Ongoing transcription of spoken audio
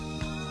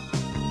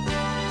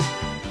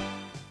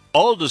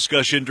All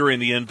discussion during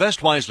the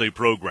Invest Wisely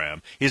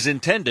program is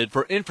intended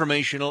for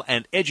informational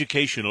and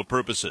educational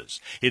purposes.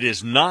 It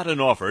is not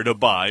an offer to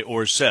buy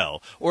or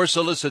sell, or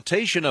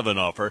solicitation of an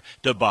offer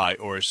to buy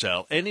or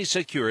sell any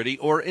security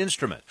or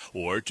instrument,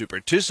 or to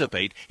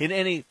participate in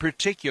any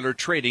particular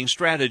trading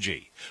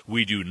strategy.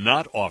 We do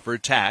not offer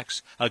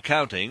tax,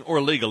 accounting, or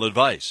legal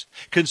advice.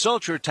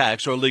 Consult your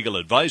tax or legal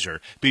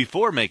advisor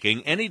before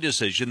making any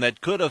decision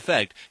that could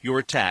affect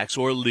your tax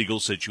or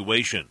legal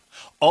situation.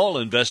 All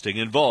investing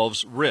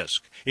involves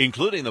risk,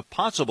 including the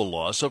possible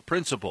loss of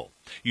principal.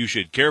 You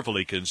should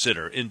carefully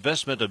consider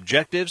investment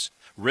objectives,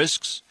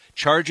 risks,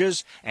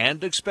 charges,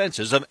 and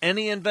expenses of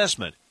any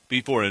investment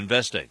before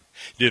investing.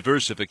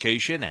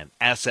 Diversification and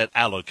asset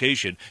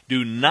allocation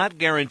do not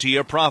guarantee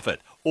a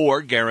profit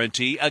or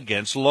guarantee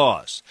against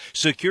loss.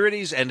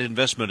 Securities and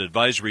investment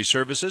advisory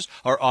services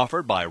are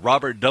offered by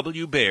Robert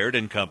W. Baird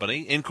 &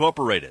 Company,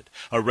 Incorporated,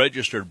 a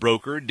registered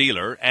broker,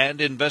 dealer,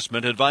 and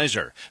investment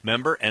advisor.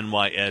 Member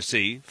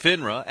NYSE,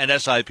 FINRA, and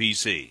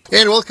SIPC.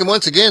 And welcome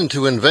once again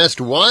to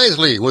Invest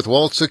Wisely with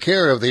Walt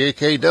Sakara of the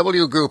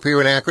AKW Group here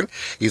in Akron.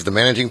 He's the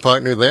managing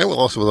partner there,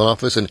 also with an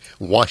office in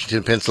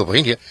Washington,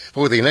 Pennsylvania.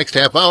 For the next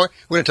half hour,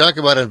 we're going to talk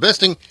about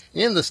investing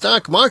in the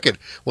stock market.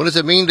 What does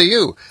it mean to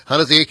you? How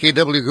does the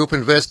AKW Group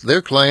invest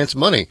their clients'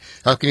 money?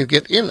 How can you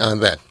get in on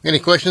that? Any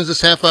questions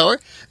this half hour?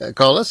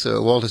 Call us.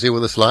 Walt is here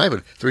with us live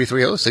at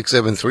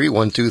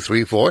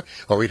 330-673-1234 or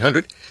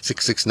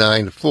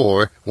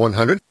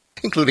 800-669-4100,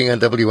 including on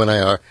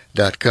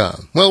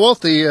WNIR.com. Well,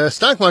 Walt, the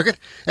stock market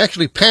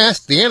actually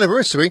passed the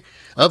anniversary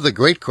of the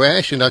Great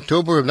Crash in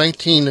October of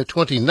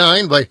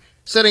 1929 by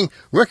setting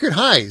record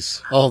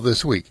highs all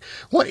this week.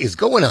 What is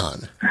going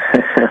on?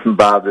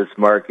 Bob, this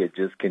market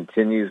just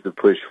continues to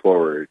push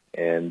forward.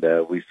 And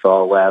we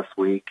saw last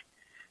week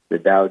the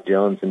Dow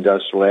Jones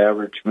Industrial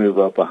Average move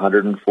up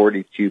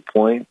 142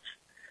 points.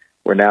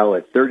 We're now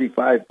at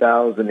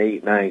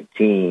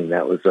 35,819.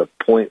 That was a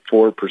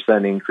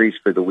 0.4% increase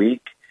for the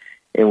week.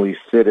 And we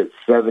sit at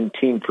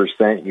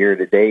 17% year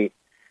to date.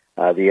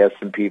 The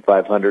S&P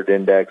 500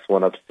 index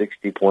went up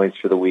 60 points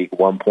for the week,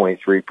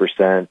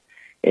 1.3%.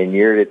 And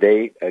year to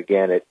date,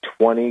 again, at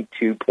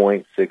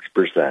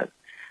 22.6%.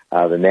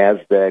 The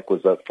NASDAQ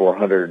was up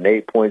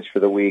 408 points for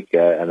the week,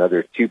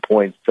 another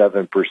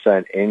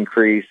 2.7%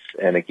 increase.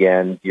 And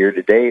again, year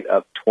to date,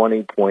 up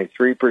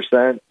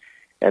 20.3%.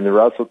 And the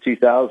Russell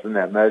 2000,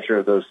 that measure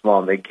of those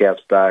small mid-cap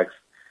stocks,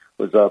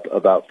 was up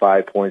about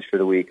 5 points for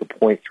the week,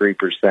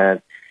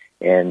 0.3%,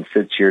 and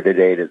sits year to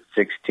date at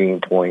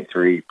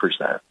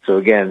 16.3%. So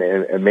again,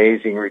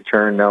 amazing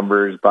return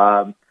numbers,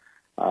 Bob.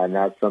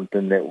 Not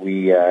something that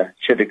we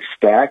should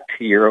expect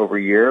year over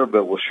year,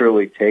 but we'll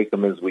surely take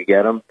them as we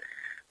get them.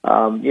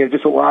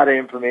 Just a lot of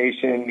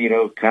information,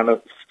 kind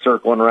of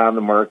circling around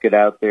the market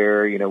out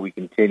there. We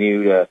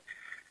continue to,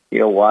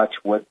 watch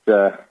what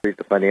the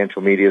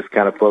financial media is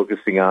kind of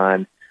focusing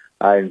on.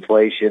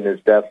 Inflation is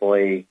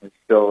definitely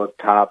still a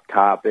top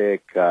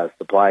topic.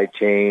 Supply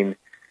chain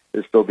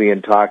is still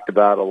being talked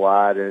about a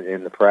lot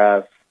in the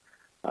press.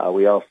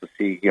 We also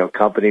see,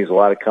 companies, a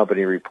lot of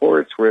company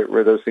reports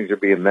where those things are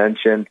being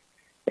mentioned.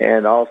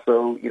 And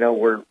also,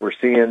 we're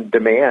seeing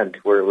demand.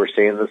 We're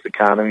seeing this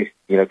economy,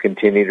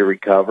 continue to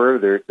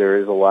recover. There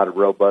is a lot of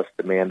robust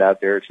demand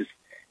out there. It's just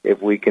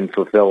if we can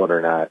fulfill it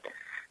or not.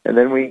 And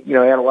then we,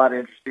 had a lot of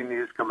interesting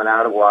news coming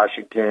out of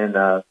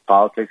Washington.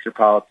 Politics are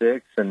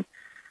politics, and it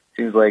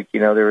seems like,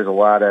 there was a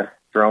lot of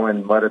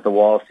throwing mud at the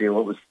wall, seeing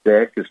what would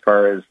stick as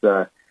far as,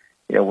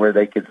 where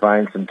they could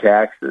find some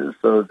taxes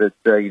so that,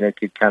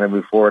 could kind of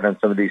move forward on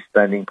some of these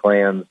spending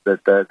plans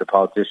that the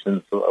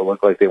politicians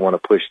look like they want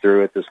to push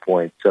through at this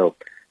point. So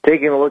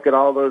taking a look at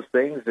all those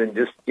things and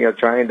just,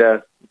 trying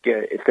to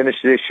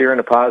finish this year in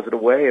a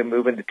positive way and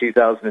move into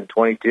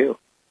 2022.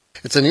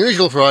 It's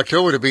unusual for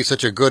October to be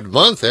such a good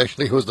month.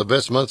 Actually, it was the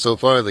best month so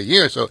far of the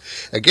year. So,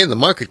 again, the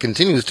market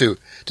continues to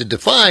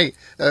defy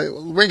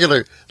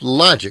regular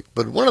logic.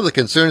 But one of the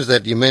concerns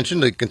that you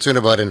mentioned, the concern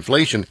about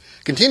inflation,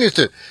 continues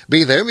to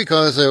be there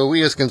because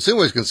we as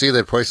consumers can see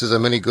that prices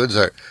of many goods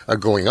are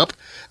going up.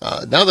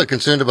 Now they're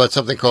concerned about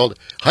something called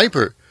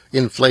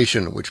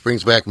hyperinflation, which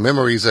brings back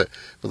memories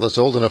for those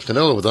old enough to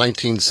know of the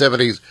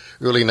 1970s,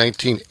 early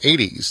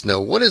 1980s. Now,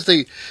 what is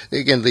the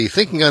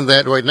thinking on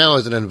that right now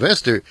as an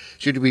investor?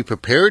 Should you be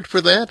prepared for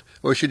that,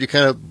 or should you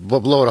kind of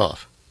blow it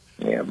off?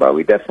 Yeah, but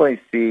we definitely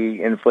see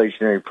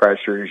inflationary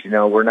pressures.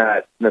 We're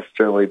not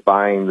necessarily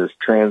buying this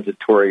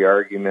transitory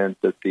argument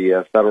that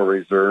the Federal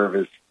Reserve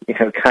has,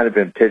 kind of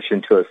been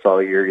pitching to us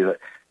all year.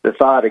 The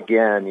thought,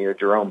 again,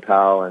 Jerome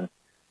Powell and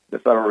the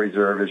Federal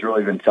Reserve has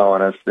really been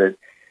telling us that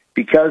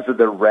because of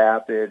the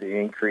rapid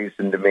increase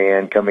in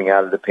demand coming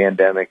out of the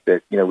pandemic,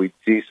 that, we'd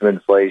see some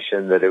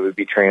inflation, that it would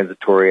be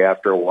transitory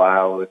after a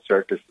while, it would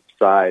start to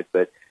subside.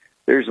 But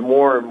there's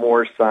more and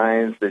more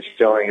signs that's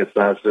showing it's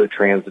not so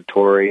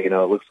transitory. It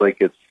looks like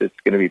it's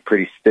going to be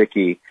pretty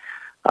sticky,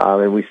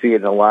 and we see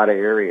it in a lot of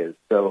areas.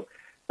 So,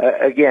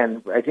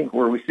 again, I think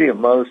where we see it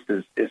most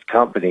is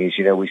companies.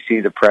 We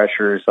see the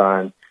pressures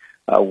on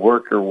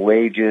worker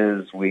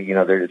wages.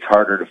 It's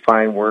harder to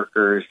find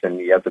workers, and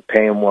you have to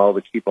pay them well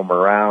to keep them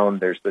around.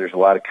 There's a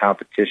lot of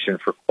competition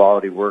for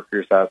quality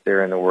workers out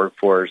there in the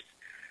workforce.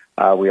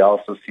 We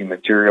also see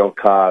material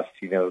costs,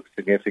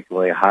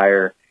 significantly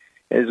higher.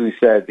 As we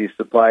said, these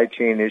supply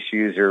chain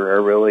issues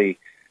are really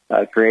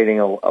creating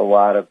a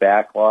lot of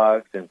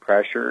backlogs and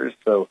pressures.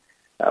 So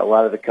a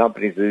lot of the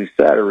companies, as you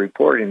said, are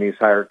reporting these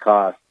higher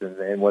costs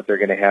and what they're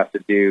going to have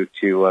to do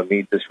to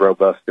meet this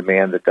robust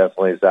demand that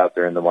definitely is out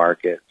there in the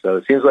market. So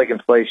it seems like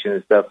inflation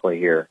is definitely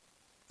here.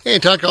 Hey,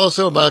 talk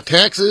also about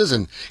taxes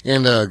and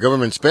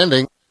government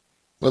spending.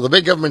 Well, the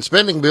big government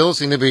spending bills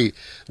seem to be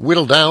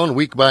whittled down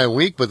week by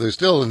week, but they're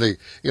still in the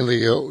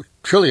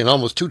trillion,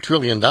 almost $2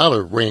 trillion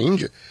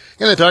range.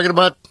 And they're talking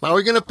about how are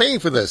we going to pay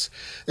for this?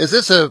 Is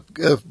this a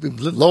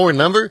lower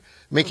number,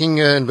 making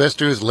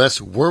investors less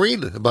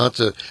worried about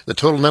the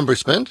total number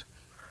spent?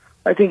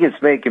 I think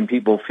it's making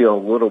people feel a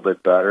little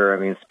bit better. I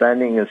mean,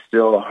 spending is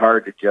still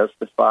hard to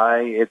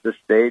justify at this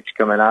stage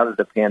coming out of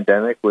the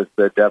pandemic with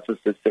the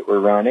deficits that we're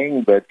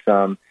running, but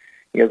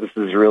this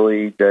is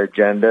really the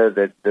agenda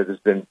that has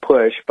been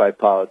pushed by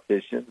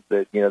politicians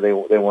that, they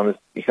want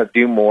to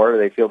do more.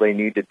 They feel they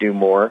need to do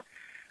more.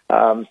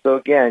 So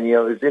again,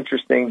 it's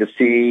interesting to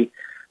see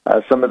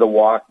some of the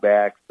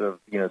walkbacks of,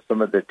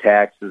 some of the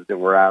taxes that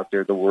were out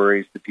there, the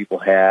worries that people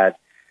had.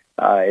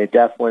 It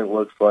definitely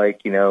looks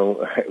like,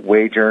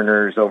 wage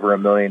earners over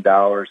 $1 million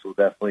will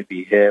definitely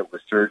be hit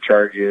with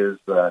surcharges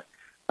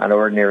on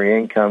ordinary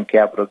income,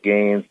 capital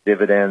gains,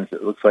 dividends.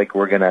 It looks like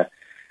we're going to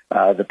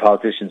the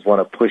politicians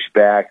want to push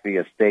back the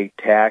estate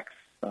tax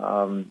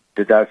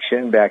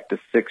deduction back to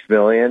 $6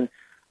 million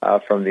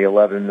from the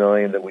 $11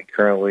 million that we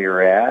currently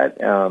are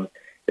at.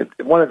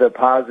 One of the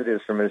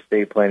positives from an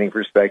estate planning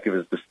perspective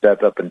is the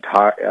step up in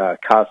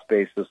cost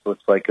basis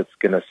looks like it's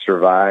going to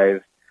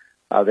survive.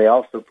 They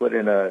also put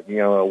in a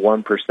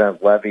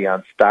 1% levy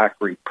on stock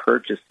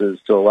repurchases.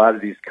 So a lot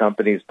of these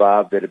companies,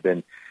 Bob, that have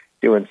been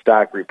doing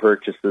stock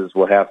repurchases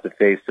will have to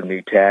face some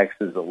new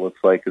taxes, it looks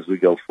like, as we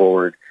go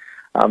forward.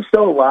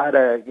 Still a lot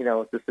of,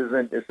 this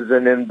isn't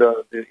in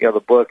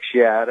the books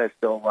yet. There's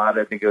still a lot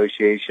of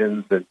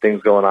negotiations and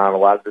things going on. A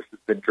lot of this has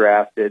been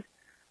drafted.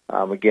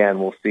 Again,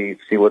 we'll see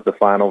what the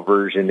final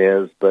version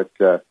is, but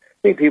I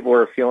think people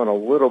are feeling a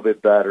little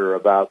bit better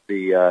about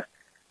the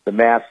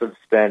massive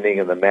spending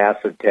and the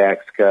massive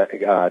tax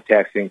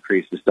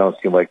increases don't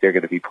seem like they're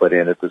going to be put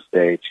in at this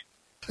stage.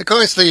 Of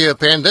course, the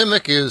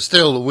pandemic is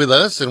still with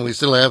us, and we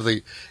still have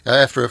the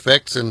after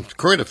effects and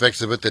current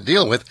effects of it to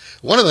deal with.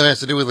 One of them has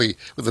to do with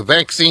the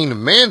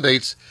vaccine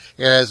mandates,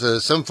 as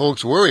some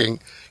folks worrying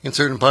in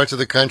certain parts of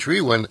the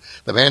country when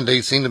the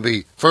mandates seem to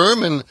be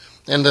firm and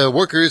the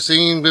workers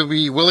seem to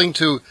be willing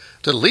to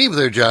leave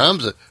their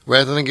jobs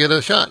rather than get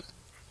a shot.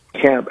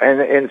 Yeah,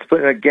 and it's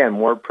putting, again,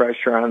 more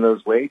pressure on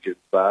those wages,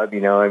 Bob.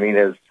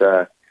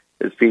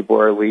 As people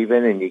are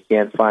leaving and you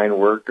can't find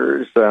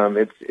workers,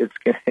 we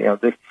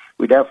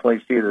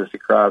definitely see this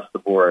across the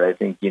board. I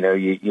think,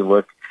 you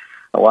look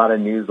a lot of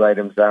news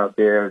items out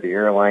there, the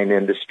airline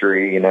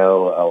industry, a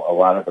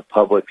lot of the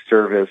public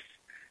service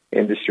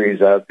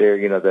industries out there,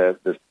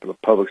 the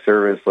public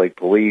service like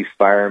police,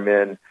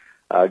 firemen,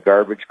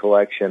 garbage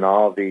collection,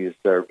 all of these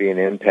are being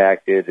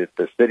impacted at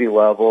the city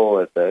level,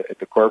 at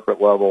the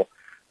corporate level.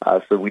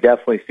 So we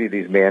definitely see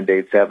these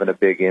mandates having a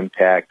big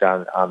impact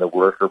on the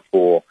worker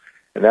pool.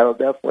 And that'll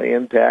definitely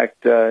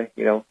impact, a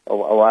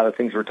lot of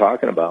things we're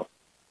talking about.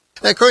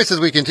 And of course, as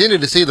we continue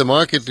to see the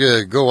market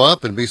go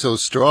up and be so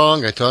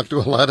strong, I talk to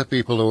a lot of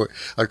people who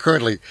are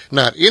currently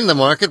not in the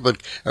market,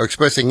 but are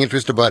expressing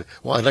interest about,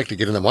 well, I'd like to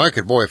get in the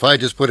market. Boy, if I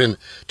just put in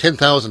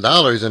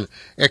 $10,000 in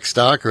X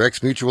stock or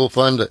X mutual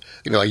fund, a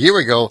year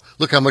ago,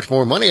 look how much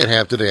more money I'd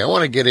have today. I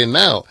want to get in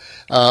now.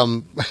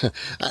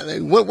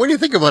 What do you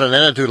think about an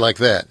attitude like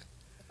that?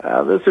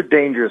 Those are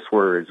dangerous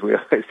words. We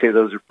always say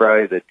those are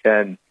probably the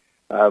 10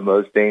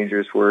 most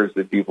dangerous words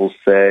that people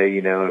say.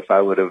 If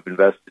I would have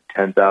invested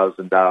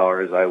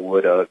 $10,000, I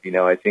would have.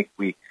 I think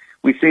we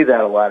see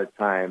that a lot of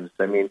times.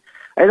 I mean,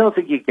 I don't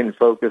think you can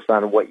focus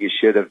on what you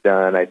should have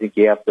done. I think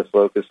you have to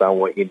focus on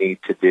what you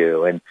need to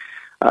do. And,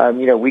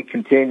 we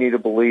continue to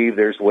believe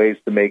there's ways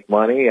to make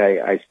money.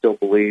 I still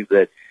believe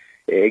that,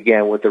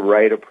 again, with the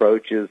right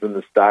approaches in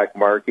the stock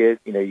market,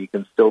 you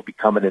can still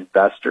become an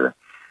investor.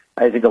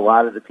 I think a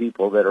lot of the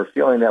people that are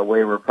feeling that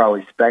way were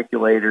probably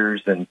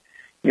speculators, and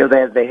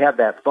they have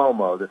that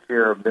FOMO, the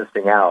fear of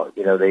missing out.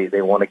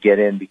 They want to get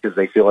in because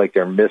they feel like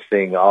they're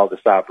missing all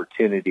this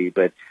opportunity.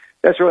 But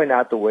that's really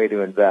not the way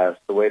to invest.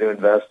 The way to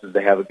invest is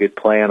to have a good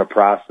plan, a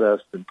process,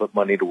 and put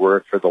money to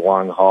work for the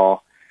long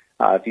haul.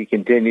 If you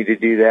continue to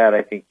do that,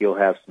 I think you'll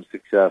have some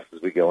success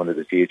as we go into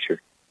the future.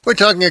 We're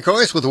talking, of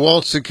course, with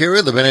Walt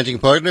Secura, the managing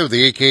partner of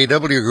the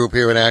AKW Group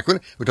here in Akron.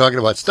 We're talking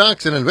about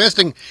stocks and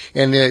investing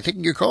and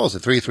taking your calls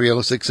at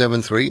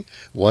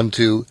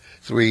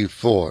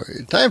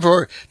 330-673-1234. Time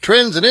for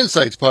Trends and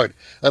Insights part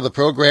of the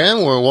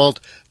program, where Walt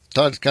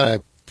kind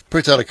of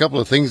puts out a couple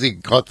of things he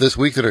caught this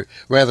week that are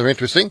rather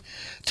interesting.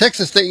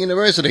 Texas State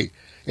University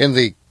and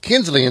the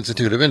Kinsley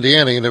Institute of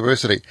Indiana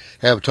University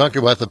have talked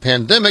about the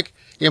pandemic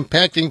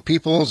impacting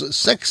people's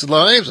sex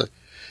lives,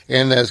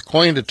 and has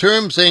coined a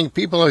term saying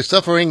people are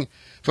suffering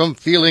from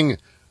feeling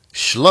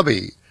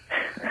schlubby.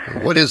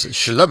 What is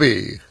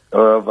schlubby?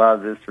 Well,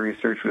 Bob, this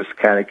research was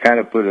kind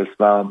of put a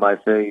smile on my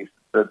face.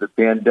 So the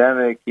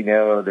pandemic, the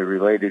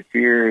related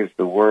fears,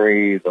 the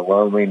worry, the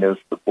loneliness,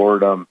 the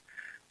boredom,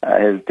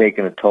 has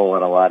taken a toll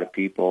on a lot of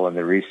people, and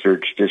the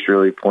research just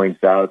really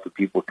points out that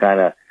people kind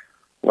of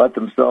let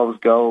themselves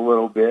go a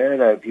little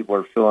bit. People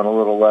are feeling a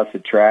little less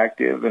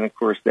attractive, and of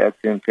course that's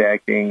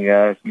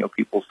impacting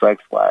people's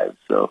sex lives.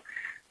 So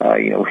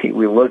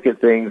we look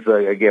at things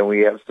again.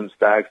 We have some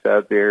stocks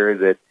out there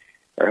that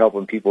are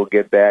helping people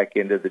get back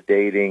into the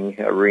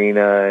dating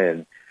arena,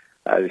 and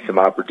there's some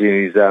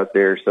opportunities out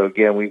there. So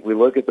again, we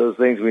look at those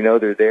things. We know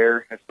they're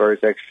there as far as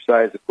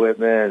exercise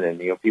equipment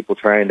and people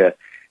trying to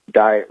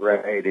diet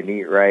right and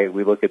eat right.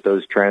 We look at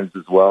those trends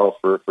as well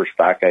for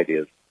stock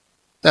ideas.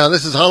 Now,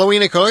 this is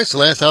Halloween, of course.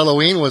 Last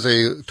Halloween was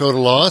a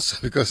total loss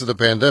because of the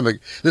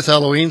pandemic. This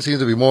Halloween seems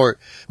to be more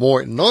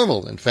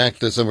normal. In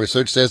fact, some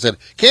research says that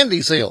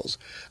candy sales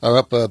are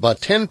up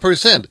about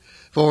 10%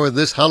 for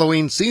this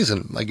Halloween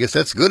season. I guess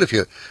that's good if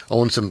you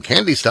own some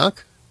candy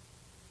stock.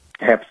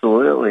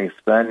 Absolutely.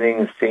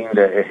 Spending seemed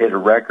to hit a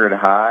record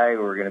high.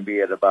 We're going to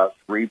be at about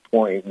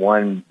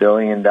 $3.1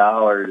 billion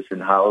in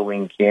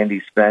Halloween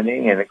candy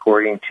spending. And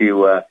according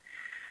to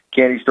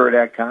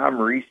CandyStore.com,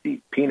 Reese's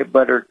Peanut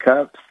Butter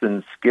Cups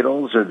and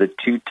Skittles are the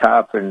two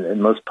top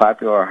and most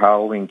popular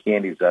Halloween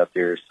candies out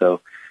there.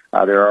 So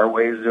there are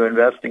ways to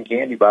invest in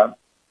candy, Bob.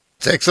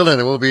 It's excellent.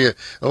 And we'll be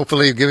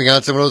hopefully giving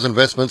out some of those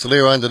investments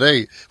later on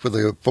today for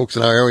the folks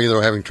in our area that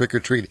are having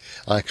trick-or-treat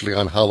actually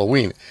on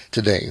Halloween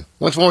today.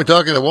 Once more, we're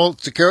talking to Walt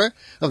Secura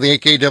of the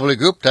AKW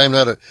Group. Time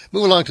now to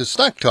move along to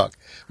Stock Talk,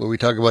 where we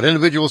talk about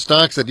individual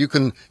stocks that you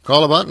can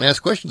call about and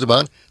ask questions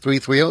about.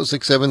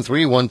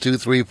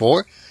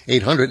 330-673-1234,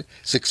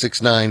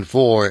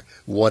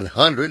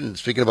 800-669-4100. And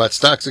speaking about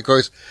stocks, of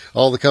course,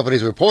 all the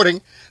companies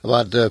reporting,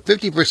 about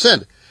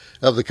 50%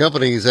 of the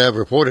companies have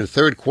reported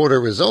third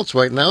quarter results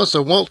right now.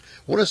 So, Walt,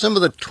 what are some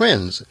of the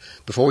trends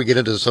before we get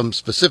into some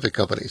specific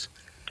companies?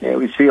 Yeah,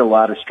 we see a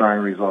lot of strong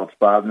results,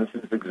 Bob, and this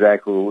is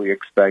exactly what we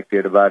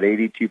expected. About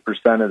 82%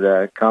 of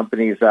the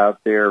companies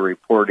out there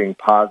reporting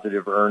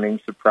positive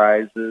earnings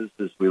surprises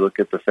as we look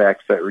at the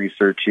FactSet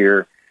research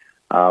here.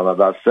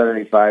 About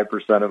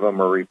 75% of them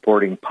are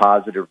reporting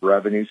positive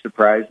revenue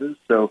surprises.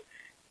 So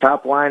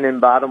top line and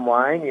bottom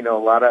line, a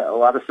lot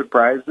of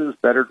surprises,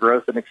 better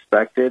growth than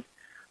expected.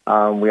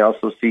 We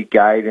also see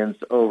guidance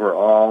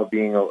overall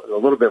being a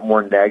little bit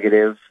more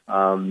negative.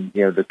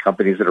 The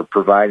companies that are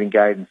providing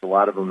guidance, a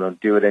lot of them don't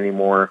do it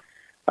anymore.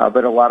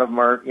 But a lot of them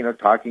are,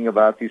 talking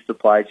about these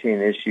supply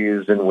chain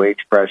issues and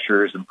wage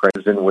pressures and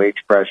pricing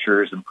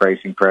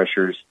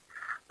pressures.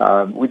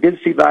 We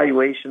did see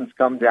valuations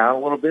come down a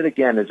little bit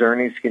again as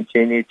earnings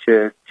continue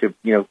to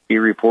be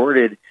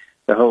reported.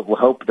 The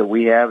hope that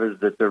we have is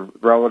that the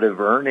relative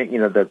earning,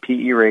 the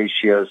PE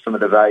ratios, some of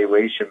the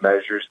valuation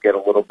measures get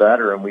a little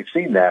better, and we've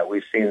seen that.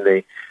 We've seen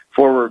the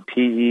forward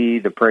PE,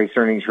 the price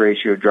earnings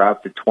ratio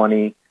drop to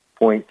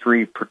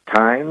 20.3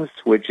 times,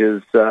 which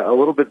is a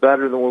little bit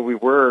better than where we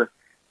were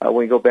when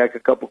we go back a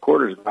couple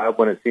quarters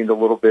when it seemed a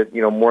little bit,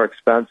 more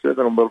expensive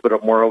and a little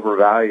bit more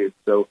overvalued.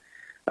 So,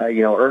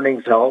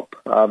 earnings help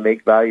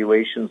make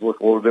valuations look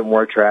a little bit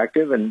more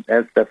attractive, and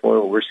that's definitely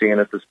what we're seeing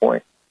at this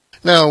point.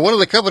 Now, one of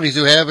the companies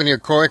you have in your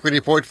core equity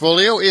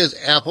portfolio is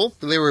Apple.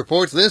 They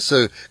report this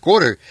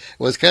quarter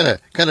was kind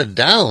of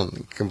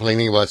down,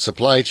 complaining about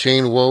supply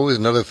chain woes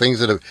and other things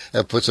that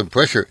have put some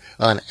pressure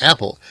on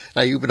Apple.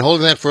 Now, you've been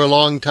holding that for a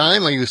long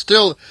time. Are you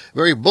still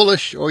very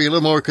bullish, or are you a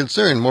little more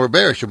concerned, more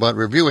bearish about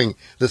reviewing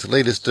this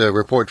latest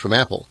report from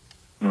Apple?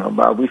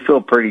 Bob, we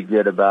feel pretty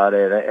good about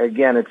it.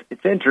 Again,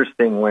 it's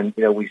interesting when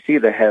we see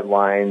the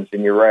headlines,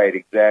 and you're right,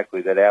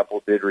 exactly, that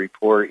Apple did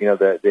report.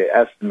 The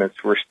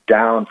estimates were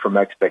down from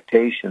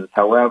expectations.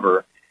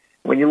 However,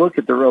 when you look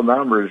at the real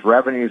numbers,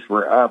 revenues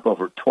were up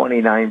over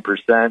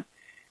 29%.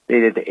 They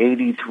did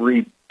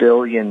 $83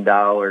 billion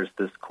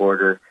this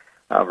quarter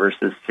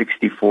versus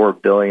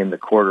 $64 billion the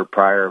quarter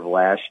prior of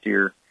last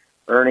year.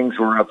 Earnings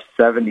were up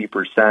 70%,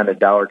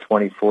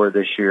 $1.24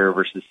 this year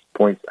versus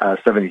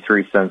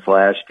 73 cents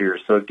last year.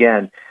 So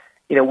again,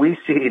 we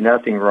see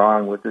nothing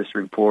wrong with this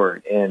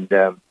report. And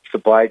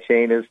supply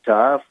chain is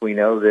tough. We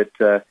know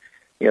that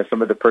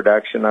some of the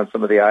production on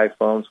some of the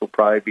iPhones will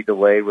probably be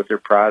delayed with their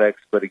products.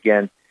 But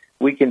again,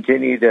 we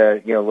continue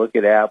to look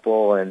at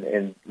Apple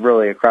and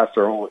really across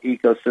our whole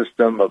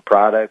ecosystem of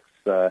products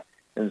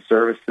and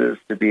services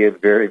to be a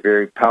very,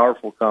 very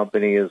powerful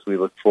company as we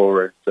look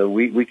forward. So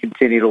we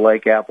continue to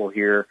like Apple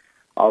here.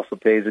 Also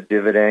pays a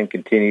dividend,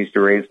 continues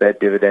to raise that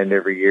dividend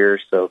every year.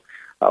 So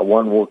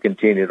one we'll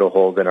continue to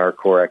hold in our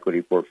core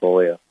equity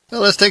portfolio.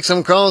 Well, let's take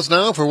some calls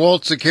now for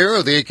Walt Secura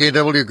of the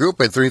AKW Group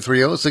at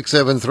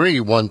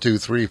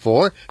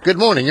 330-673-1234. Good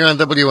morning. You're on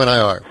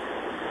WNIR.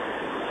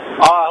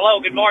 Hello.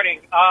 Good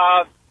morning.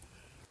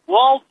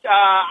 Walt,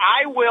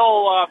 I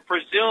will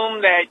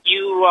presume that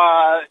you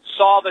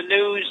saw the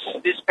news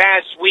this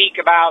past week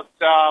about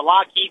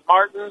Lockheed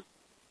Martin.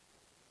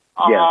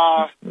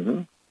 Yes.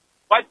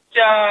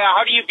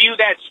 how do you view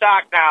that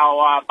stock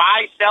now?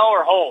 Buy, sell,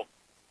 or hold?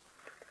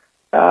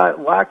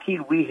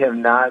 Lockheed, we have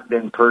not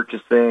been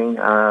purchasing.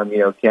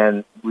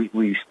 Ken,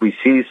 we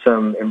see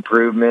some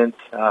improvement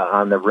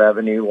on the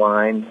revenue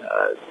line.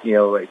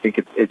 I think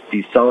it's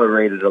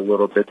decelerated a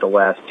little bit the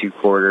last 2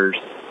 quarters.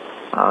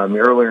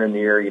 Earlier in the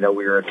year,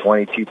 we were at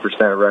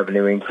 22%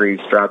 revenue increase,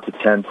 dropped to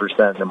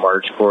 10% in the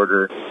March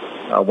quarter,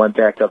 went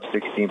back up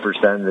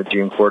 16% in the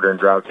June quarter, and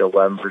dropped to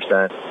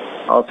 11%.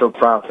 Also,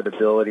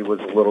 profitability was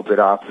a little bit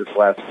off this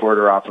last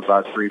quarter, off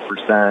about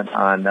 3%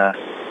 on.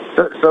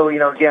 So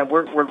again,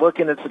 we're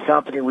looking at the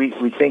company.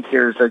 We think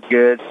there's a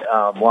good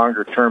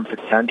longer term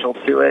potential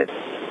to it,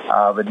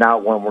 but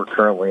not one we're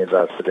currently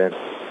invested in.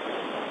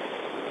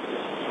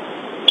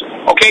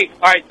 Okay,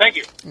 all right, thank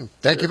you.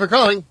 Thank you for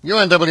calling. You're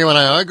on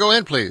WNIR. Go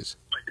ahead, please.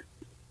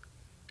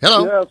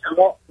 Hello. Yes,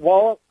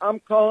 Walt, I'm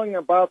calling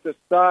about the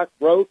stock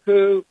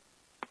Roku.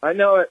 I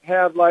know it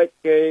had like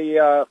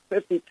a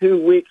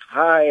 52-week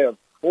high of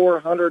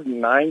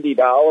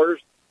 $490.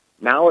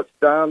 Now it's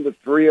down to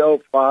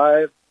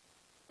 $305.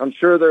 I'm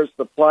sure there's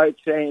supply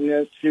chain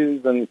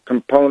issues and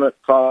component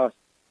costs.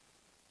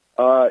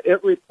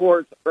 It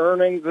reports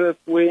earnings this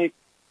week,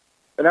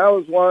 and I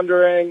was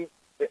wondering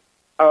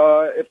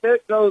if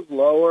it goes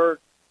lower,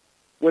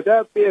 would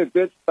that be a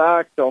good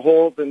stock to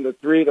hold in the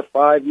 3 to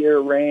 5 year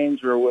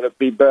range, or would it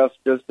be best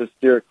just to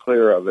steer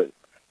clear of it?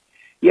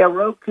 Yeah,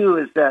 Roku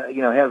is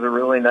has a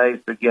really nice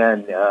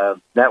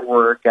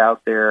network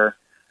out there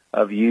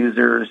of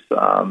users.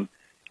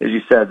 As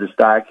you said, the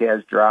stock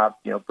has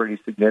dropped, pretty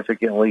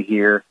significantly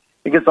here.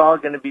 I think it's all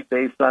going to be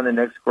based on the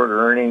next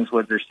quarter earnings,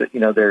 what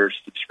their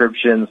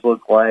subscriptions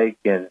look like,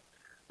 and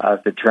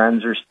if the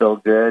trends are still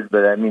good.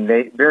 But I mean,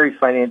 they very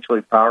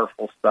financially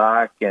powerful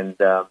stock, and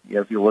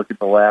if you look at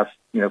the last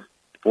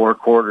 4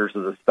 quarters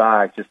of the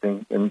stock, just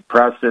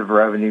impressive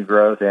revenue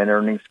growth and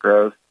earnings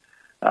growth.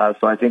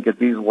 So I think at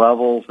these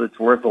levels, it's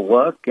worth a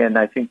look, and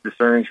I think this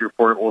earnings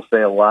report will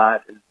say a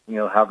lot,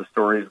 how the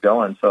story is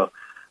going. So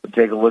we'll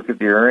take a look at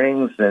the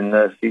earnings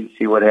and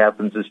see what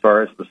happens as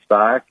far as the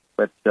stock.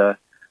 But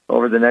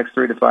over the next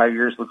 3 to 5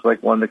 years, looks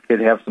like one that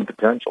could have some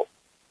potential.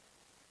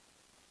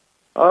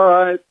 All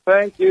right,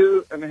 thank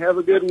you, and have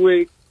a good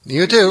week.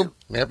 You too.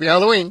 Happy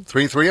Halloween.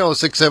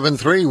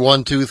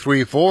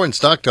 330-673-1234 in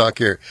Stock Talk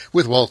here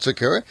with Walt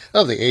Secura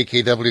of the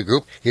AKW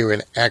Group here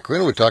in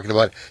Akron. We're talking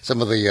about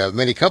some of the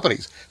many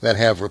companies that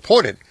have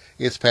reported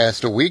it's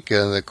past a week,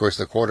 and of course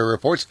the quarter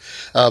reports.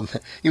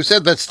 You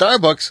said that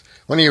Starbucks,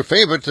 one of your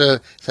favorites,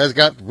 has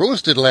got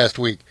roasted last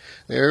week.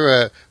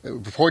 Their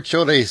report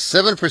showed a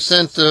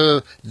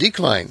 7%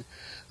 decline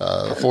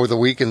for the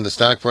week in the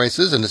stock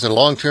prices, and it's a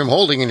long-term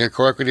holding in your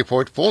core equity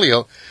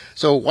portfolio.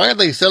 So why are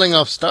they selling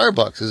off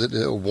Starbucks? Is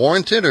it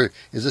warranted, or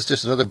is this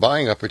just another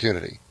buying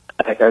opportunity?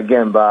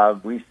 Again,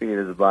 Bob, we see it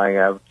as a buying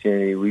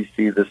opportunity. We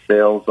see the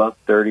sales up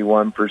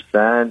 31%,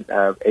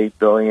 $8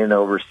 billion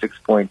over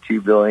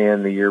 $6.2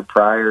 billion the year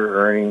prior.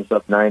 Earnings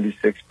up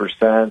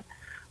 96%.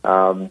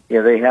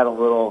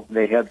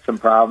 They had some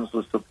problems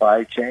with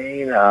supply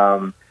chain,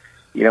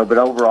 but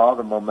overall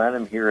the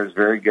momentum here is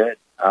very good.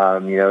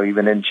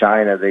 Even in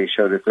China, they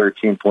showed a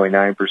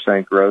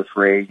 13.9% growth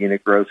rate,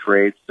 unit growth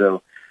rate.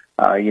 So,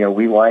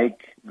 we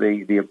like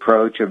the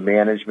approach of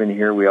management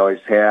here. We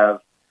always have.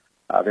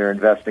 They're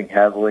investing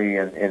heavily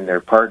in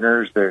their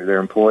partners, their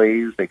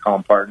employees. They call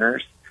them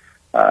partners.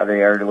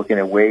 They are looking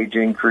at wage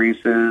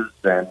increases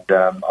and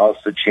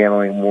also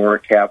channeling more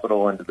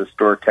capital into the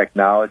store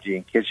technology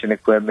and kitchen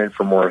equipment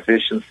for more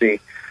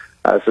efficiency.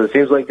 So it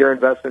seems like they're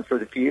investing for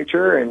the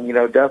future, and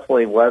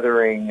definitely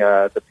weathering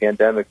the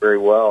pandemic very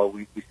well.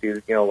 We see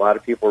a lot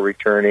of people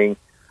returning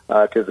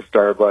to the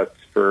Starbucks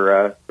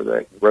for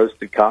the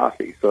roasted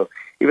coffee. So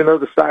even though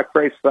the stock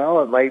price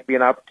fell, it might be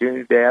an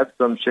opportunity to add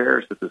some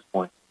shares at this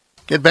point.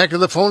 Get back to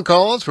the phone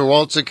calls for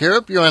Walt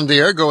Secura. You're on the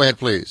air. Go ahead,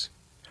 please.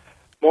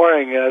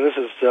 Morning. This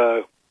is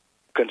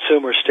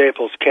Consumer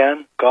Staples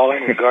Ken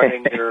calling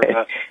regarding your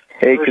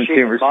Hey, Hershey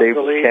Consumer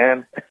Staples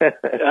Ken.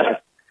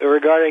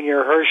 Regarding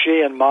your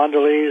Hershey and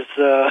Mondelez.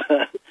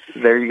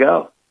 There you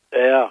go.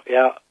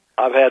 Yeah.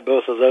 I've had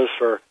both of those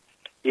for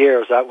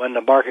years. When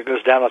the market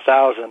goes down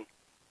 1,000,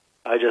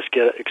 I just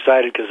get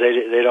excited because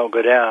they don't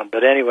go down.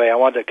 But anyway, I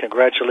wanted to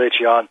congratulate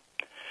you on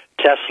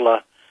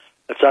Tesla.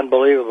 It's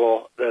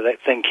unbelievable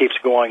that thing keeps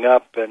going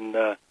up, and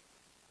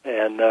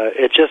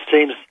it just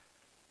seems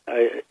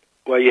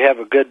you have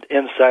a good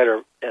insight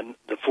and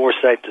the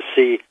foresight to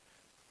see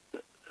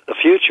the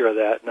future of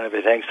that and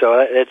everything. So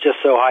it's just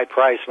so high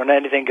priced. When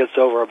anything gets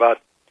over about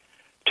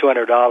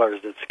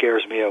 $200, it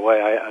scares me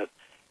away.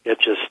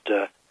 It's just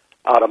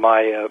out of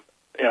my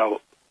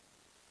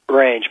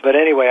range. But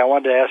anyway, I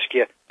wanted to ask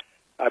you.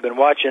 I've been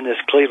watching this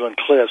Cleveland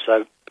Cliffs.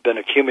 I've been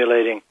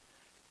accumulating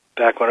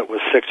back when it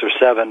was 6 or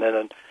 7, and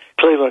then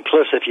Cleveland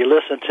Cliffs. If you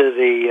listen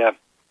to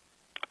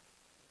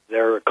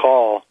their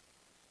call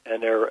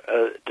and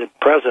the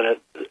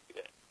president,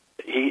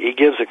 he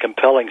gives a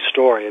compelling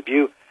story. Have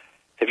you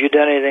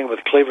done anything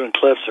with Cleveland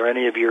Cliffs or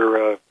any of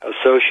your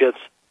associates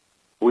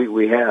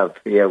We have.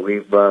 Yeah,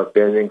 we've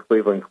been in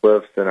Cleveland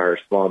Cliffs in our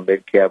small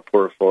mid-cap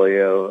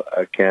portfolio.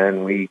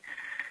 Ken, we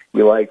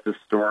like the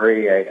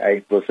story.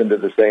 I listened to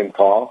the same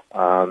call.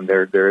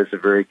 There is a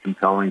very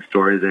compelling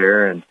story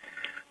there. And,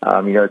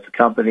 it's a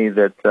company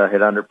that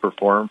had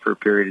underperformed for a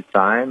period of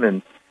time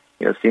and,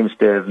 seems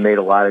to have made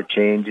a lot of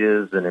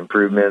changes and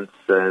improvements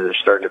that are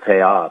starting to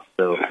pay off.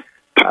 So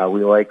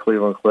we like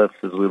Cleveland Cliffs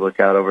as we look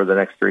out over the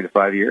next 3 to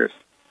 5 years.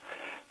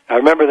 I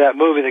remember that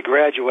movie, The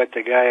Graduate.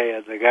 The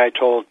guy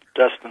told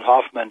Dustin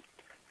Hoffman,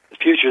 the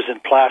future's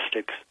in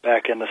plastics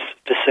back in the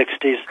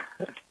 60s.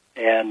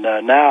 And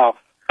now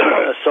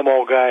some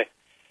old guy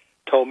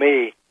told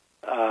me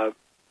to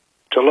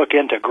look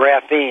into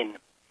graphene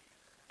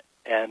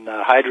and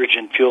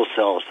hydrogen fuel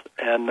cells.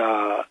 And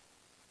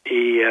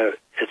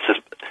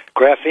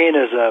graphene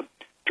is a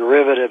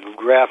derivative of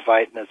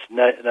graphite, and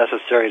it's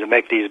necessary to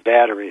make these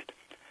batteries.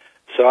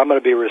 So I'm going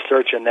to be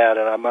researching that,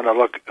 and I'm going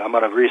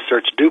to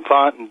research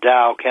DuPont and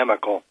Dow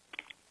Chemical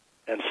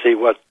and see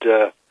what's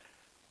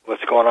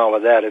going on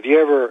with that. Have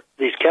you ever,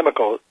 these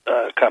chemical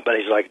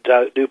companies like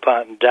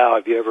DuPont and Dow,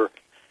 have you ever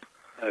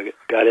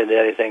got into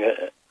anything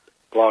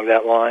along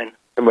that line?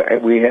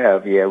 We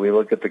have, yeah. We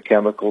look at the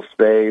chemical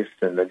space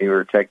and the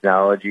newer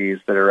technologies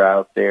that are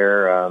out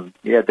there.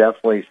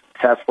 Definitely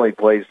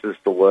places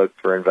to look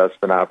for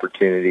investment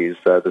opportunities.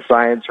 The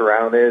science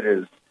around it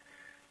is,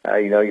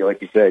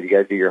 like you said, you got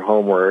to do your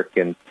homework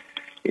and,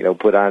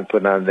 put on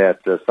that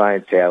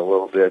science hat a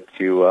little bit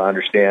to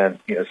understand,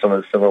 some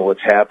of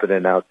what's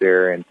happening out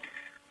there. And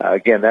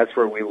again, that's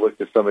where we look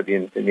at some of the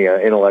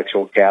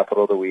intellectual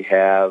capital that we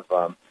have.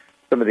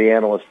 Some of the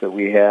analysts that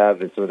we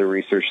have and some of the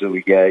research that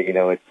we get,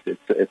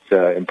 it's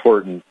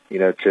important,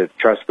 to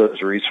trust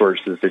those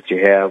resources that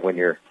you have when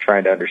you're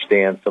trying to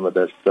understand some of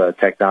this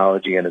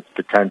technology and its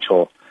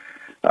potential.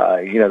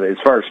 As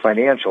far as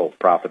financial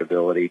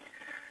profitability,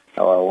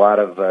 a lot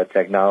of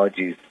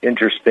technology is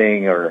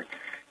interesting or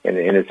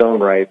in its own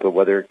right, but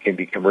whether it can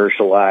be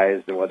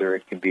commercialized and whether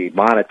it can be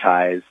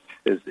monetized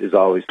is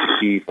always the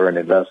key for an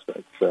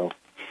investment. So.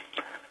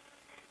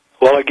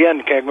 Well,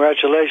 again,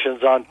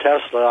 congratulations on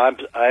Tesla.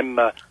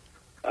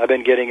 I've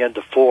been getting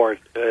into Ford.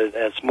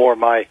 It's more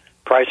my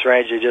price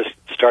range to just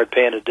start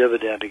paying a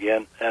dividend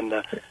again,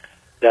 and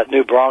that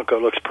new Bronco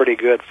looks pretty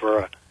good for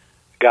a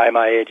guy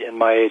my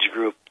age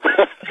group.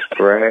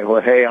 Right.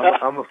 Well, hey,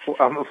 I'm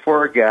a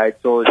Ford guy. I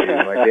told you,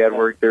 my dad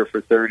worked there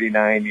for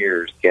 39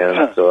 years,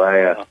 Ken. So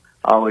I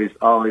always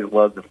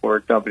loved the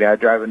Ford company. I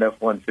drive an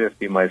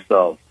F-150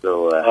 myself.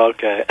 So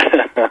okay.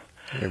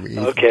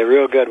 Okay,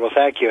 real good. Well,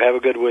 thank you. Have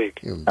a good week.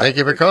 Thank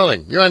you for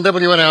calling. You're on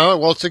WNR.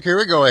 Walt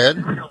Secura, go ahead.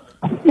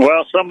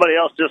 Well, somebody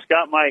else just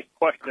got my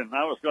question.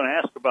 I was going to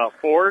ask about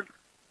Ford,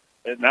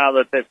 and now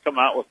that they've come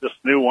out with this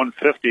new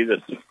 150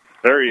 that's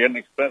very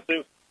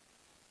inexpensive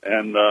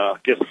and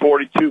gets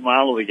 42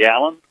 miles a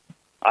gallon,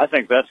 I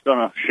think that's going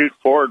to shoot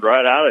Ford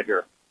right out of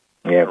here.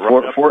 Yeah,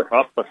 Ford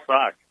up the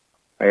stock.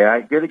 Yeah,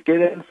 good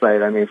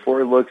insight. I mean,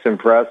 Ford looks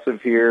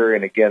impressive here,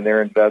 and again,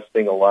 they're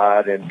investing a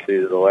lot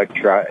into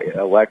the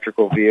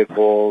electrical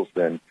vehicles,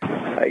 and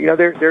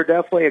they're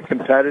definitely a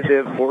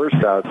competitive force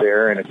out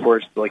there. And of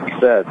course, like you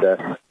said,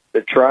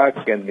 the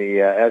truck and the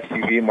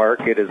SUV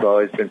market has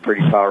always been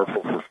pretty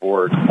powerful for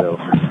Ford, so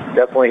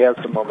definitely has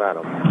some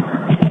momentum.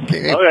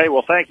 Okay,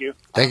 well, thank you.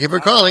 Thank you for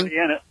calling.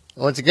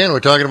 Once again, we're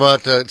talking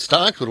about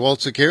stocks with Walt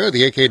Secura,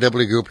 the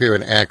AKW Group here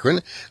in Akron.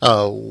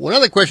 One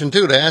other question,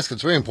 too, to ask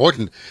that's very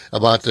important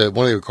about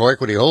one of your core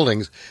equity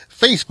holdings,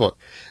 Facebook.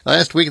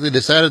 Last week, they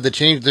decided to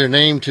change their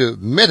name to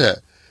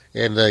Meta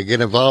and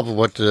get involved with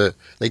what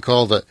they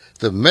call the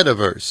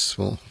metaverse.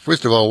 Well,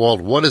 first of all,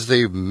 Walt, what is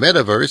the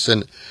metaverse,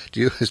 and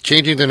is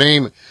changing their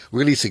name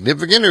really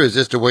significant, or is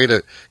this a way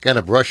to kind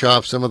of brush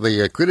off some of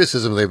the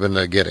criticism they've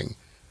been getting?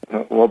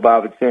 Well,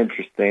 Bob, it's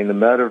interesting. The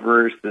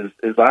metaverse,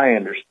 as I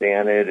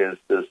understand it, is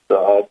this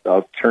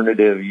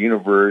alternative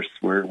universe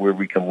where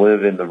we can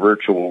live in the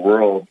virtual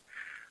world.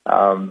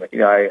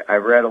 I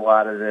read a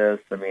lot of this.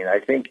 I mean, I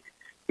think,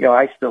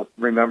 I still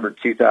remember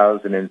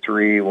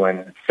 2003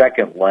 when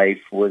Second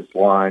Life was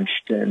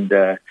launched, and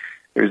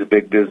there's a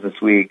big Business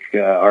Week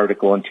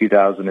article in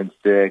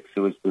 2006. It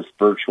was this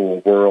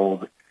virtual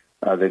world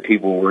that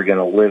people were going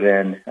to live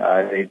in.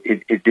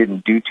 It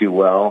didn't do too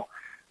well.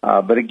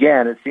 But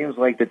again, it seems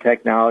like the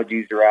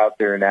technologies are out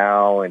there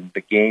now, and the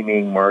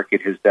gaming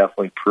market has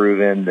definitely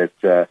proven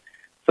that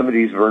some of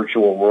these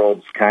virtual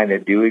worlds kind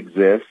of do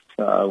exist.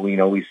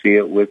 We see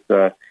it with,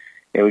 like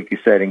you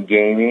said, in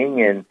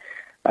gaming, and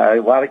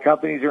a lot of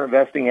companies are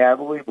investing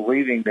heavily,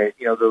 believing that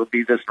there'll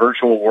be this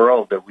virtual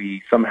world that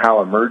we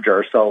somehow immerse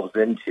ourselves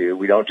into.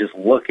 We don't just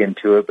look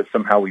into it, but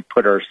somehow we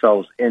put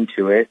ourselves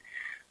into it.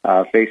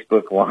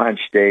 Facebook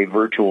launched a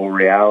virtual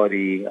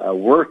reality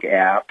work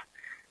app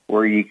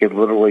where you could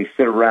literally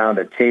sit around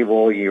a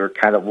table. You're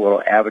kind of a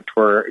little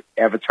avatar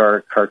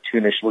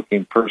cartoonish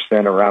looking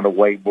person around a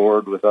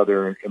whiteboard with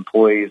other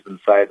employees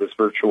inside this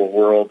virtual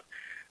world.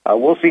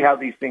 We'll see how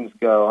these things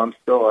go. I'm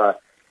still,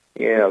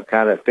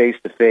 kind of face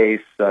to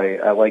face.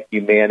 I like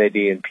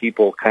humanity and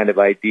people kind of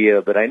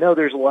idea, but I know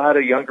there's a lot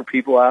of younger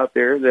people out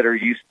there that are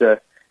used to,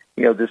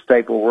 this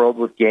type of world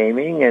with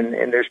gaming, and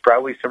there's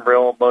probably some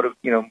real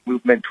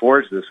movement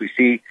towards this. We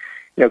see,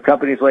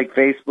 companies like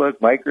Facebook,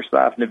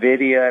 Microsoft,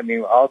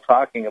 NVIDIA, all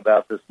talking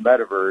about this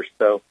metaverse.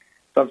 So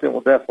something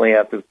we'll definitely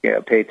have to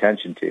pay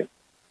attention to.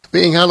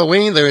 Being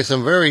Halloween, there are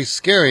some very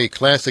scary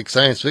classic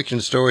science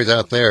fiction stories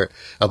out there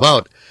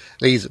about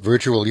these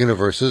virtual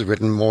universes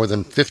written more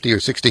than 50 or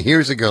 60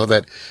 years ago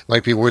that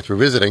might be worth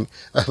revisiting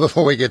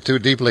before we get too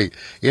deeply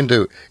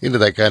into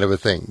that kind of a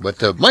thing. But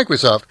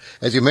Microsoft,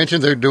 as you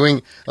mentioned, they're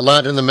doing a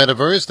lot in the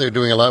metaverse. They're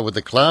doing a lot with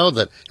the cloud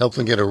that helped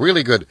them get a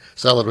really good,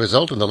 solid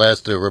result in the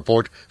last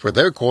report for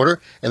their quarter.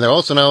 And they're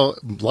also now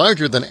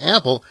larger than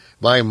Apple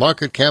by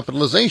market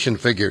capitalization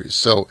figures.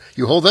 So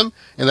you hold them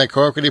in that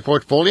core equity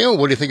portfolio.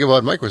 What do you think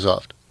about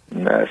Microsoft?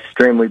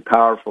 Extremely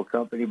powerful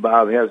company,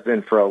 Bob. It has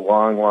been for a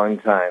long, long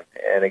time.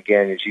 And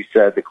again, as you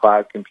said, the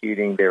cloud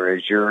computing, their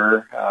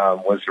Azure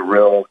was a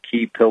real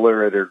key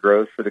pillar of their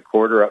growth for the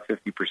quarter, up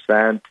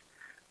 50%.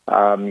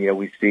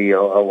 We see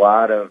a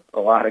lot of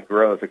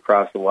growth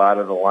across a lot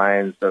of the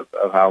lines of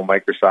how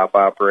Microsoft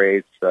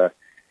operates. In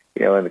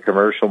the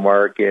commercial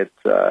market,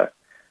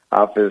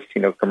 Office,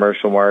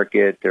 commercial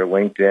market, their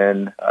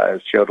LinkedIn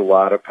has showed a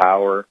lot of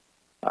power.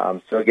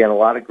 So again, a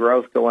lot of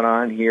growth going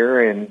on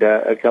here, and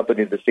a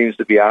company that seems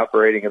to be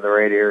operating in the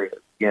right areas.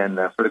 Again,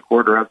 for the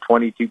quarter, up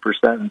 22%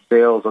 in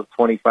sales, up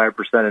 25%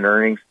 in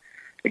earnings.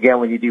 Again,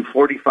 when you do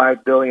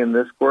 $45 billion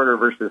this quarter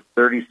versus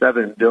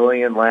 $37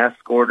 billion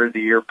last quarter the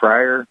year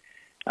prior,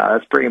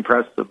 that's pretty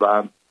impressive,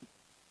 Bob.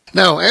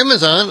 Now,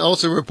 Amazon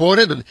also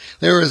reported that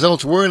their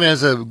results weren't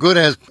as good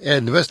as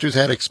investors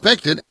had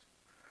expected.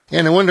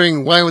 And I'm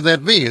wondering, why would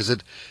that be? Is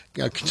it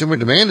consumer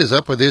demand is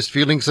up, or they're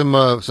feeling some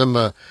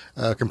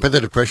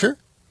competitive pressure?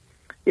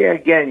 Yeah,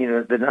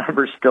 again, the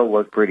numbers still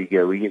look pretty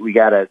good. We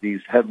got these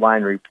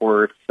headline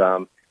reports.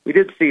 We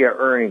did see an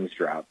earnings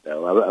drop,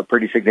 though, a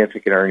pretty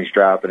significant earnings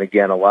drop. And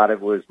again, a lot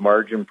of it was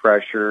margin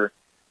pressure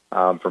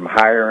from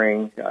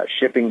hiring,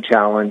 shipping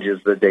challenges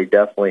that they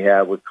definitely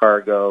have with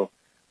cargo.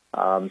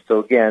 So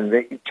again,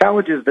 the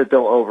challenges that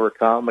they'll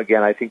overcome.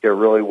 Again, I think they're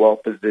really well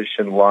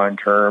positioned long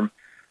term.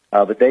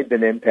 But they've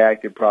been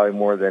impacted probably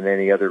more than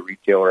any other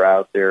retailer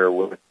out there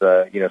with,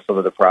 some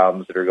of the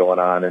problems that are going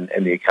on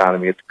in the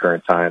economy at the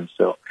current time.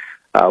 So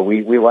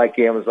we like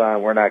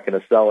Amazon. We're not going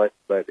to sell it,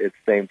 but at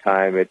the same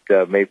time, it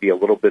may be a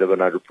little bit of an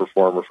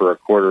underperformer for a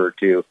quarter or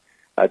two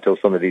until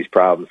some of these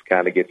problems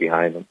kind of get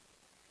behind them.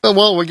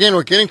 Well, again,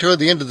 we're getting toward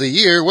the end of the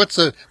year. What's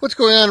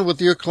going on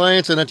with your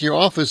clients and at your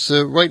office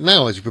right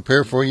now as you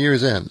prepare for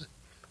year's end?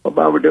 Well,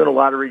 Bob, we're doing a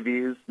lot of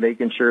reviews,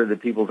 making sure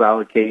that people's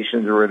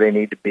allocations are where they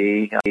need to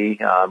be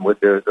with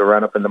the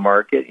run-up in the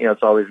market.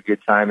 It's always a good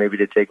time maybe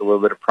to take a little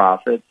bit of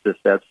profits if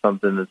that's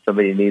something that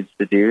somebody needs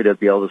to do to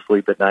be able to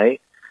sleep at night.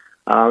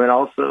 And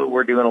also,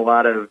 we're doing a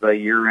lot of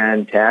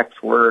year-end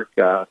tax work,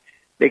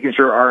 making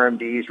sure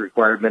RMDs,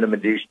 required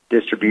minimum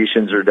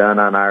distributions, are done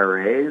on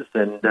IRAs,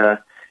 and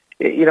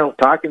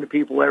talking to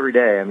people every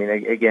day.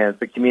 Again,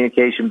 it's a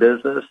communication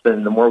business,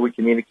 and the more we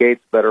communicate,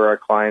 the better our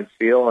clients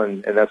feel,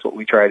 and that's what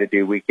we try to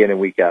do week in and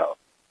week out.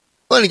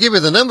 Well, to give you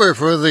the number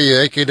for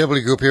the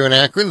AKW Group here in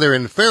Akron, they're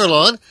in Fair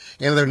Lawn,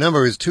 and their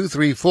number is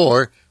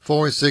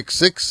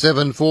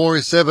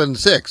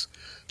 234-466-7476.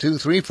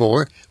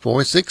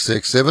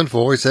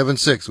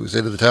 234-466-7476. We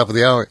said at the top of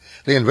the hour,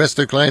 they invest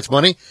their clients'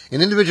 money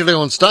in individually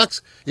owned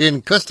stocks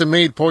in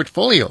custom-made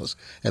portfolios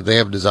that they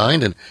have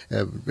designed and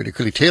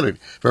really tailored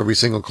for every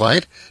single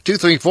client.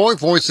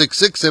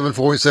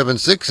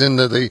 234-466-7476 in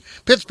the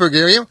Pittsburgh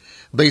area,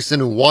 based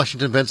in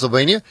Washington,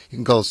 Pennsylvania. You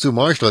can call Sue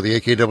Marshall of the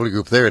AKW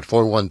Group there at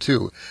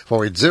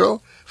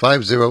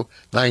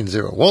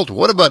 412-480-5090. Walter,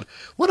 what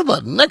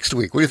about next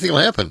week? What do you think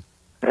will happen?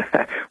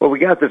 Well, we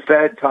got the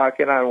Fed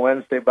talking on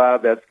Wednesday,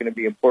 Bob. That's going to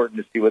be important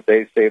to see what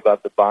they say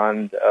about the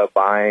bond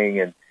buying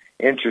and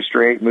interest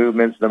rate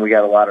movements. Then we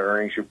got a lot of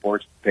earnings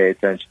reports to pay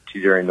attention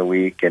to during the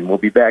week. And we'll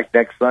be back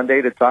next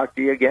Sunday to talk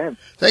to you again.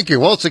 Thank you.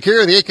 Walt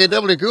Secure, the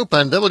AKW Group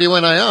on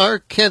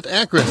WNIR, Kent,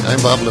 Akron.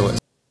 I'm Bob Lewis.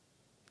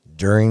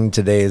 During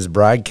today's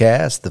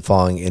broadcast, the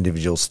following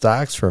individual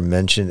stocks were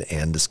mentioned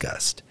and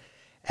discussed.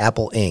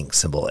 Apple Inc.,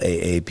 symbol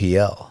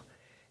AAPL.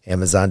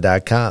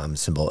 Amazon.com,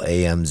 symbol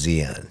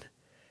AMZN.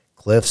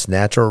 Cliffs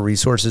Natural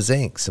Resources,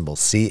 Inc., symbol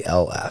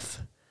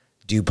CLF.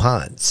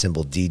 DuPont,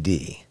 symbol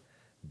DD.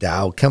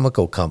 Dow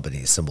Chemical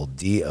Company, symbol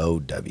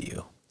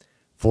DOW.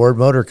 Ford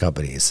Motor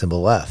Company,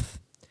 symbol F.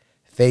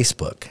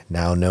 Facebook,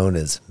 now known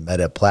as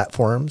Meta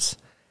Platforms,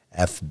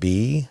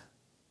 FB.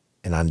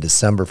 And on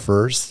December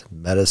 1st,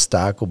 Meta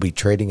stock will be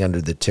trading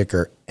under the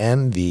ticker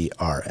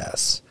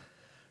MVRS.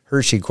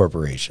 Hershey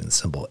Corporation,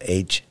 symbol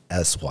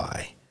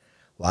HSY.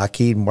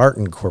 Lockheed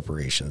Martin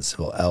Corporation,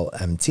 symbol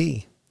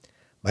LMT.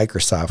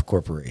 Microsoft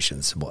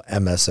Corporation, symbol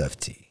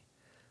MSFT.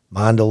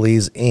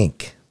 Mondelez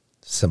Inc.,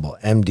 symbol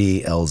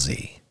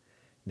MDLZ.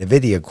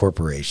 NVIDIA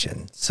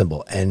Corporation,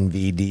 symbol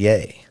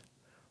NVDA.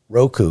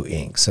 Roku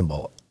Inc.,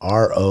 symbol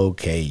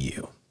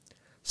ROKU.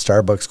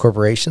 Starbucks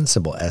Corporation,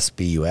 symbol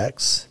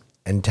SBUX.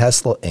 And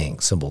Tesla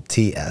Inc., symbol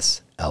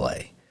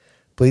TSLA.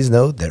 Please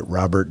note that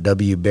Robert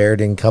W. Baird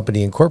 &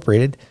 Company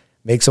Incorporated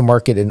makes a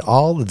market in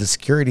all of the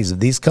securities of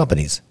these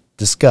companies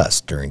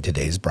discussed during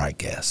today's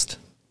broadcast.